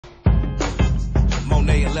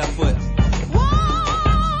Monet and left foot.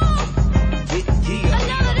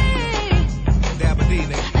 Another day. Dabba D,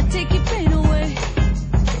 nigga. I take your pain away.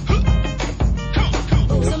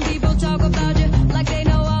 Some people talk about you like they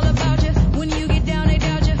know all about you. When you get down, they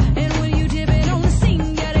doubt you. And when you dip it on the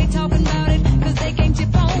scene, yeah, they talking about it. Cause they can't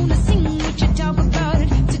tip on the scene what you talk about it.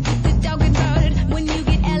 Talking about it. When you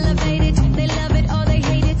get elevated, they love it or they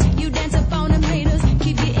hate it. You dance up on them haters.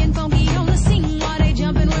 Keep getting funky on the scene while they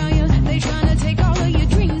jumping around you. They trying to take all of your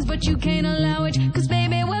dreams, but you can't allow it. Cause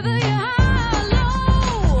baby, whether you're high or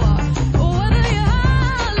low, or whether you're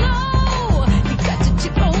high or low, you got to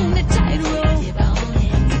tip on the tightrope.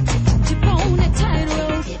 Tip on the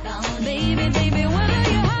tightrope. Baby, whether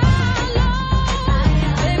you're high or low,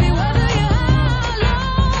 baby, whether you're high or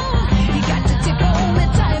low, you got to tip on the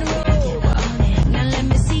tightrope. Now let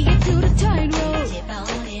me see you do the tightrope.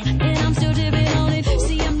 And I'm still tipping on it.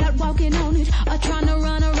 See, I'm not walking on it or trying to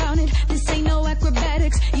run around it. This ain't no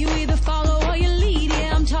acrobatics. You either follow or you lead.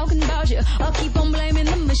 Yeah, I'm talking about you. I'll keep on blaming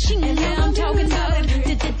the machine. Yeah, I'm talking about it.